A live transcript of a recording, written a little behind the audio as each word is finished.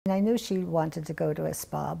I knew she wanted to go to a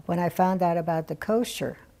spa. When I found out about the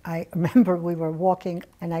kosher, I remember we were walking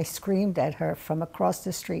and I screamed at her from across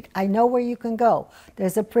the street, I know where you can go.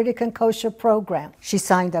 There's a Pritikin kosher program. She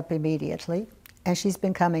signed up immediately. And she's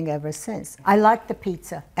been coming ever since. I like the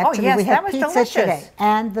pizza. Actually, yes, we had that was pizza delicious. today.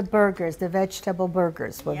 And the burgers, the vegetable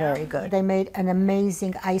burgers were very good. They made an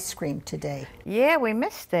amazing ice cream today. Yeah, we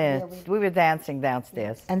missed it. We were dancing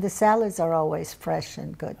downstairs. And the salads are always fresh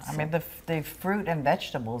and good. I mean, the fruit and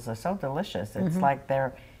vegetables are so delicious. It's like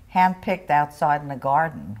they're hand-picked outside in the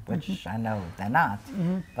garden, which I know they're not,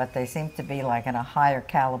 but they seem to be like in a higher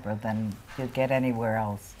caliber than you'd get anywhere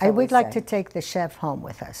else. I would like to take the chef home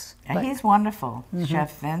with us. And he's wonderful,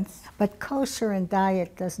 Chef Vince. But kosher and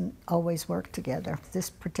diet doesn't always work together. This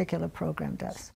particular program does.